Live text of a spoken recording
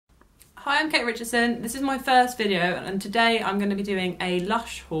Hi, I'm Kate Richardson. This is my first video and today I'm going to be doing a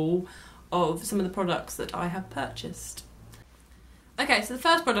Lush haul of some of the products that I have purchased. Okay, so the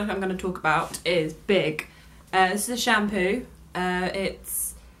first product I'm going to talk about is Big. This is a shampoo.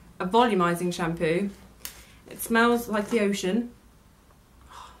 It's a volumizing shampoo. It smells like the ocean.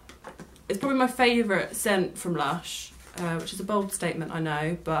 It's probably my favourite scent from Lush, which is a bold statement, I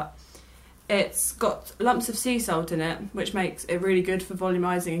know, but it's got lumps of sea salt in it, which makes it really good for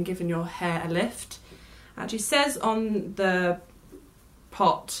volumizing and giving your hair a lift. It actually says on the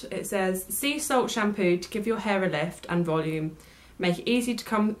pot, it says sea salt shampoo to give your hair a lift and volume, make it easy to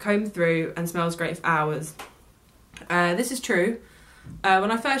comb through and smells great for hours. This is true.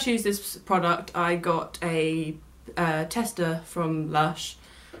 When I first used this product, I got a tester from Lush,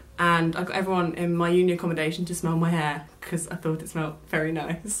 and I got everyone in my uni accommodation to smell my hair because I thought it smelled very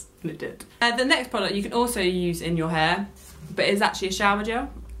nice, and it did. The next product you can also use in your hair, but it's actually a shower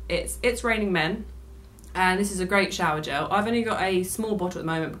gel. It's Raining Men, and this is a great shower gel. I've only got a small bottle at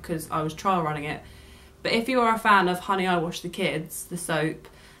the moment because I was trial running it, but if you are a fan of Honey I Wash the Kids, the soap,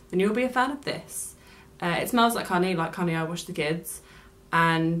 then you'll be a fan of this. It smells like Honey I Wash the Kids,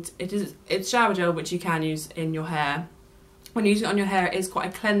 and it's shower gel which you can use in your hair. When you use it on your hair, it is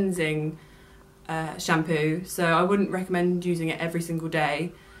quite a cleansing shampoo, so I wouldn't recommend using it every single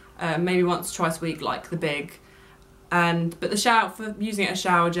day. Maybe once or twice a week, like the Big. But for using it as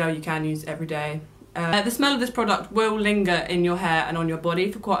shower gel, you can use it every day. The smell of this product will linger in your hair and on your body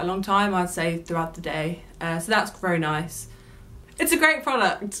for quite a long time, I'd say throughout the day. So that's very nice. It's a great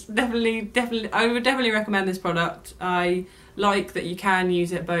product. Definitely, I would definitely recommend this product. I like that you can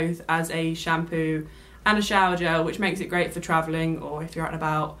use it both as a shampoo and a shower gel, which makes it great for travelling or if you're out and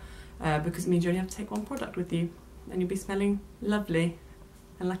about, because it means you only have to take one product with you and you'll be smelling lovely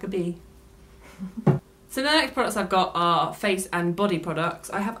and like a bee. So the next products I've got are face and body products.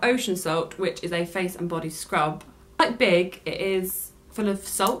 I have Ocean Salt, which is a face and body scrub. Like Big, it is full of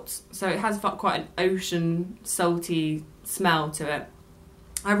salt, so it has quite an ocean salty smell to it.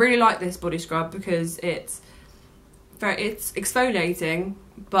 I really like this body scrub because it's exfoliating,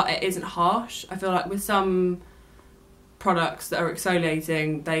 but it isn't harsh. I feel like with some products that are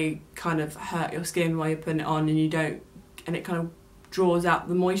exfoliating, they kind of hurt your skin while you're putting it on, and it kind of draws out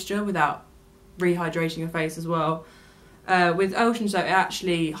the moisture without rehydrating your face as well. With Ocean Soap, it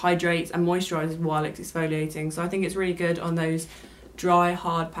actually hydrates and moisturises while it's exfoliating, so I think it's really good on those dry,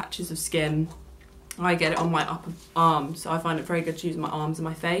 hard patches of skin. I get it on my upper arms, so I find it very good to use on my arms and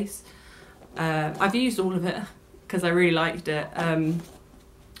my face. I've used all of it because I really liked it.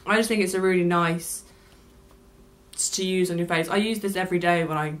 I just think it's a really nice to use on your face. I used this every day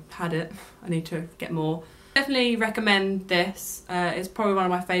when I had it. I need to get more. Definitely recommend this. It's probably one of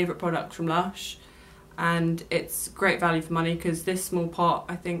my favourite products from Lush, and it's great value for money because this small pot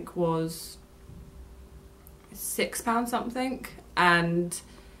I think was £6 something, and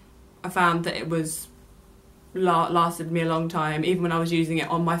I found that it was lasted me a long time. Even when I was using it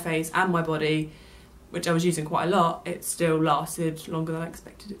on my face and my body, which I was using quite a lot, it still lasted longer than I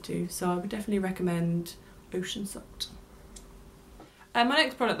expected it to. So I would definitely recommend Ocean Salt. My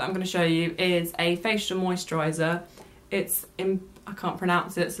next product that I'm going to show you is a facial moisturiser. I can't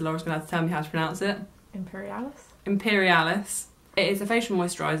pronounce it, so Laura's going to have to tell me how to pronounce it. Imperialis. It is a facial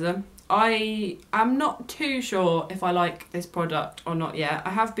moisturiser. I am not too sure if I like this product or not yet.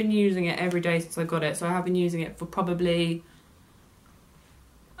 I have been using it every day since I got it, so I have been using it for probably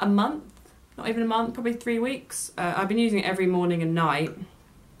a month. Not even a month, probably 3 weeks. I've been using it every morning and night.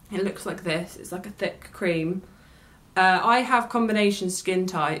 It looks like this. It's like a thick cream. I have combination skin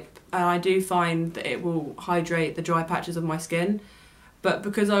type, and I do find that it will hydrate the dry patches of my skin. But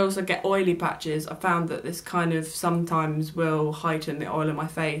because I also get oily patches, I found that this kind of sometimes will heighten the oil in my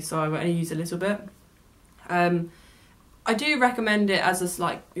face, so I only use a little bit. I do recommend it as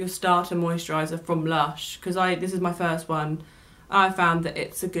your starter moisturiser from Lush, because this is my first one. I found that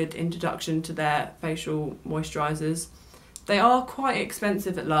it's a good introduction to their facial moisturisers. They are quite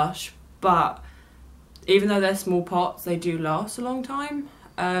expensive at Lush, but even though they're small pots, they do last a long time.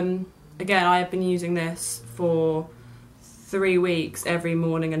 Again, I have been using this for 3 weeks every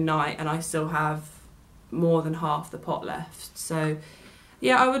morning and night, and I still have more than half the pot left. So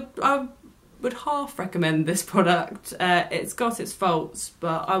yeah, I would half recommend this product. It's got its faults,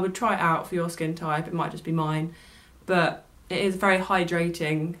 but I would try it out for your skin type. It might just be mine, but it is very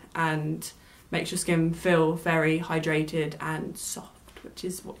hydrating and makes your skin feel very hydrated and soft, which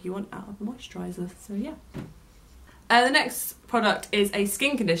is what you want out of a moisturiser, so yeah. The next product is a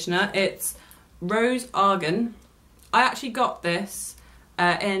skin conditioner. It's Rose Argan. I actually got this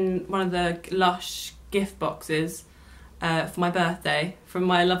in one of the Lush gift boxes, for my birthday from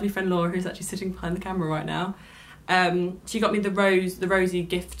my lovely friend Laura, who's actually sitting behind the camera right now. She got me the rosy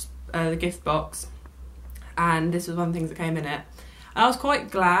gift, the gift box, and this was one of the things that came in it. And I was quite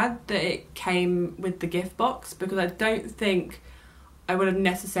glad that it came with the gift box, because I don't think I would have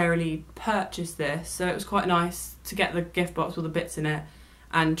necessarily purchased this, so it was quite nice to get the gift box with the bits in it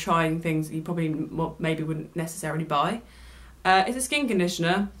and trying things that you probably maybe wouldn't necessarily buy. It's a skin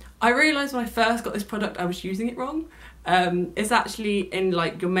conditioner. I realised when I first got this product I was using it wrong. It's actually in,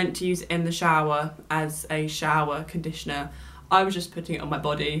 like, you're meant to use it in the shower as a shower conditioner. I was just putting it on my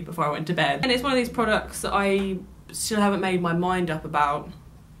body before I went to bed. And it's one of these products that I still haven't made my mind up about.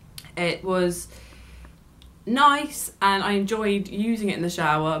 It was nice and I enjoyed using it in the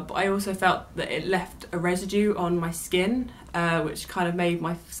shower, but I also felt that it left a residue on my skin, which kind of made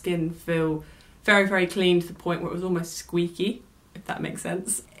my skin feel very, very clean to the point where it was almost squeaky, if that makes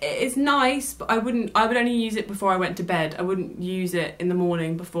sense. It's nice, but I would only use it before I went to bed. I wouldn't use it in the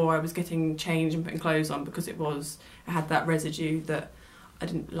morning before I was getting changed and putting clothes on, because it had that residue that I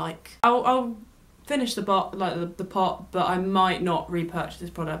didn't like. I'll finish the pot, but I might not repurchase this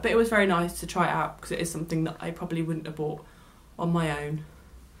product. But it was very nice to try it out, because it is something that I probably wouldn't have bought on my own.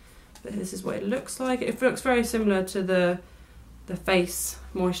 But this is what it looks like. It looks very similar to the face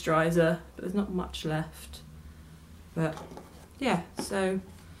moisturiser, but there's not much left. But yeah, so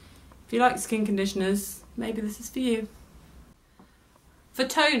if you like skin conditioners, maybe this is for you. For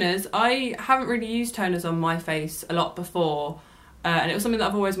toners, I haven't really used toners on my face a lot before, and it was something that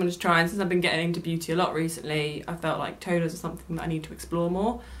I've always wanted to try, and since I've been getting into beauty a lot recently, I felt like toners are something that I need to explore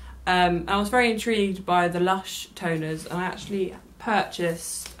more. I was very intrigued by the Lush toners, and I actually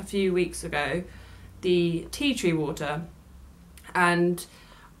purchased a few weeks ago the tea tree water, and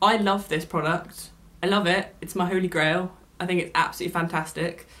I love this product. I love it. It's my holy grail. I think it's absolutely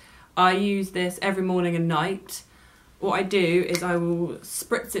fantastic. I use this every morning and night. What I do is I will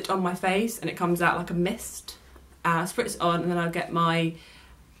spritz it on my face and it comes out like a mist. I spritz it on and then I'll get my,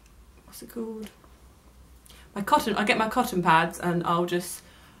 what's it called? I get my cotton pads and I'll just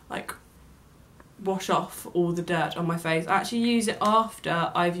like wash off all the dirt on my face. I actually use it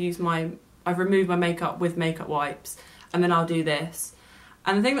after I've removed my makeup with makeup wipes, and then I'll do this.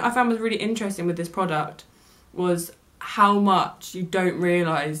 And the thing that I found was really interesting with this product was how much you don't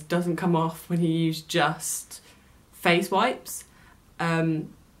realise doesn't come off when you use just face wipes.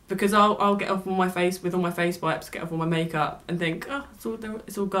 Because I'll get off on my face with all my face wipes, get off all my makeup and think, oh,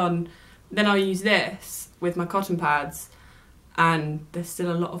 it's all gone. Then I'll use this with my cotton pads and there's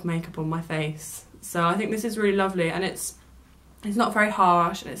still a lot of makeup on my face. So I think this is really lovely, and it's not very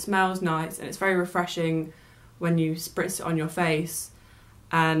harsh and it smells nice and it's very refreshing when you spritz it on your face.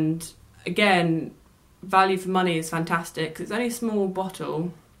 And again, value for money is fantastic because it's only a small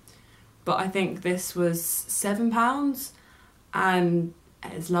bottle, but I think this was £7 and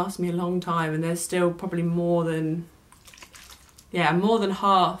it's lasted me a long time, and there's still probably more than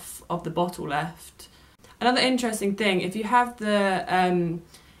half of the bottle left. Another interesting thing, if you have the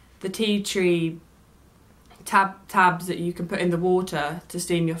tea tree tabs that you can put in the water to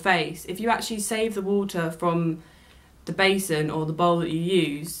steam your face, if you actually save the water from the basin or the bowl that you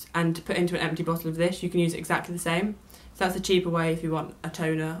use and put into an empty bottle of this, you can use it exactly the same. So that's a cheaper way if you want a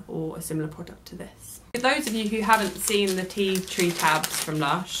toner or a similar product to this. For those of you who haven't seen the tea tree tabs from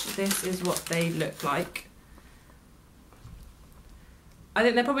Lush, this is what they look like. I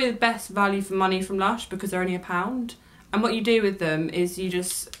think they're probably the best value for money from Lush because they're only £1. And what you do with them is you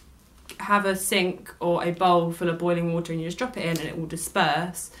just have a sink or a bowl full of boiling water and you just drop it in and it will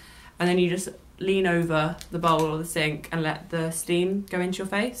disperse, and then you just lean over the bowl or the sink and let the steam go into your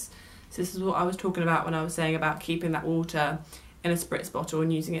face. So this is what I was talking about when I was saying about keeping that water in a spritz bottle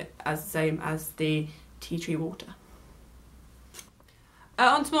and using it as the same as the tea tree water.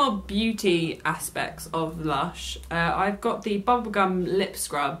 On to more beauty aspects of Lush. I've got the Bubblegum Lip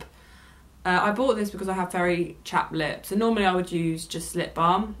Scrub. I bought this because I have very chapped lips, and normally I would use just lip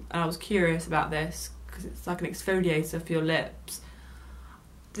balm, and I was curious about this because it's like an exfoliator for your lips.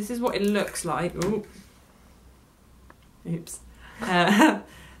 This is what it looks like. Ooh. Oops.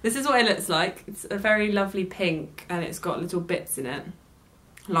 This is what it looks like. It's a very lovely pink and it's got little bits in it,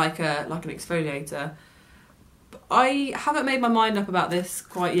 like an exfoliator. But I haven't made my mind up about this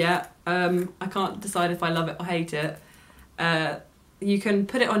quite yet. I can't decide if I love it or hate it. You can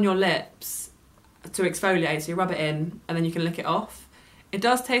put it on your lips to exfoliate, so you rub it in and then you can lick it off. It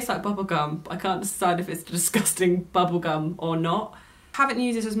does taste like bubblegum, but I can't decide if it's disgusting bubblegum or not. Haven't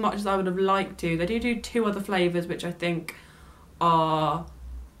used this as much as I would have liked to. They do 2 other flavours which I think are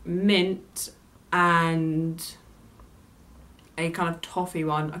mint and a kind of toffee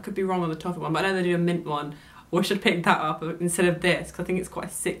one. I could be wrong on the toffee one, but I know they do a mint one. or should pick that up instead of this, because I think it's quite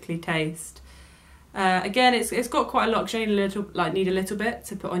a sickly taste. Again, it's got quite a lot, because you need a little bit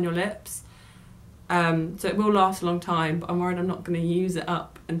to put on your lips. So it will last a long time, but I'm worried I'm not going to use it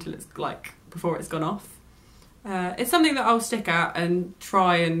up until it's like before it's gone off. It's something that I'll stick at and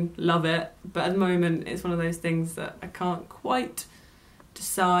try and love it, but at the moment it's one of those things that I can't quite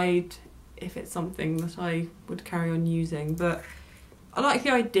decide if it's something that I would carry on using. But I like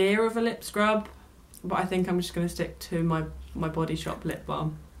the idea of a lip scrub, but I think I'm just going to stick to my Body Shop lip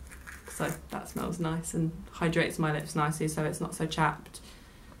balm. So that smells nice and hydrates my lips nicely, so it's not so chapped.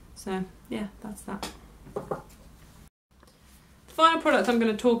 So yeah, that's that. The final product I'm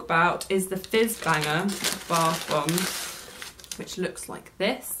going to talk about is the Fizzbanger bath bomb, which looks like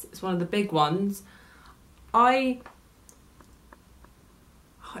this. It's one of the big ones. Oh,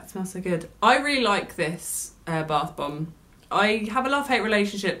 it smells so good. I really like this bath bomb. I have a love-hate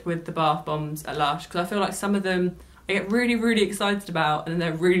relationship with the bath bombs at Lush, because I feel like some of them I get really, really excited about, and then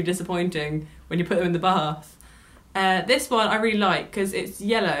they're really disappointing when you put them in the bath. This one I really like because it's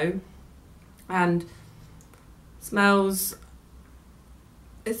yellow and smells...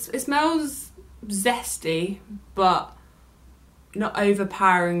 It smells zesty, but not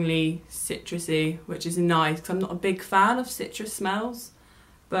overpoweringly citrusy, which is nice because I'm not a big fan of citrus smells.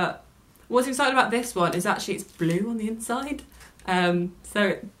 But what's exciting about this one is actually it's blue on the inside.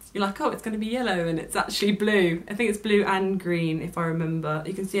 So you're like, oh, it's going to be yellow, and it's actually blue. I think it's blue and green, if I remember.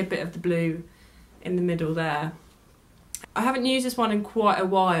 You can see a bit of the blue in the middle there. I haven't used this one in quite a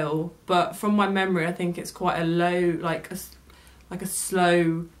while, but from my memory, I think it's quite a low, like a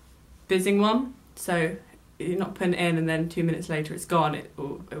slow fizzing one. So you're not putting it in and then 2 minutes later it's gone. It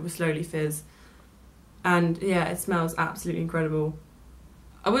will slowly fizz. And yeah, it smells absolutely incredible.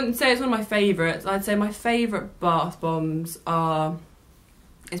 I wouldn't say it's one of my favourites. I'd say my favourite bath bombs are...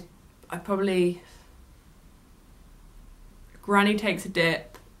 probably Granny Takes a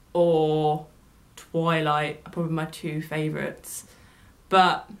Dip or Twilight are probably my two favourites.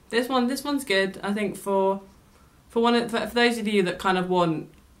 But this one's good. I think for those of you that kind of want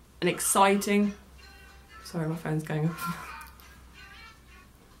an exciting... Sorry, my phone's going off.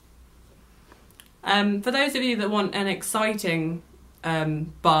 For those of you that want an exciting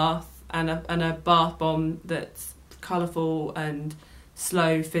bath and a bath bomb that's colourful and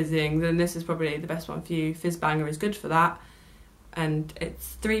slow fizzing, then this is probably the best one for you. Fizzbanger is good for that, and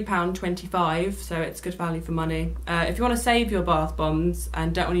it's £3.25, so it's good value for money. If you want to save your bath bombs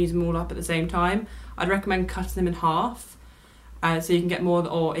and don't want to use them all up at the same time, I'd recommend cutting them in half, so you can get more,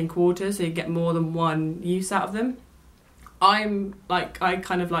 or in quarters, so you get more than one use out of them. I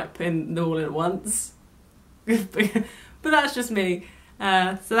kind of like putting them all in at once, but that's just me.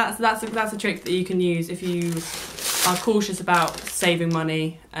 So that's a trick that you can use if you are cautious about saving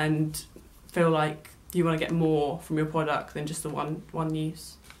money and feel like you want to get more from your product than just the one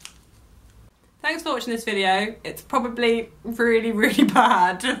use. Thanks for watching this video. It's probably really, really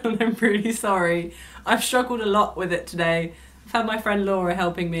bad, and I'm really sorry. I've struggled a lot with it today. I've had my friend Laura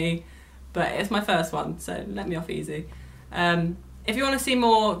helping me, but it's my first one, so let me off easy. If you want to see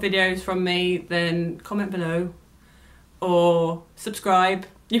more videos from me, then comment below or subscribe.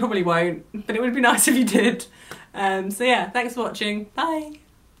 You probably won't, but it would be nice if you did. So yeah, thanks for watching. Bye.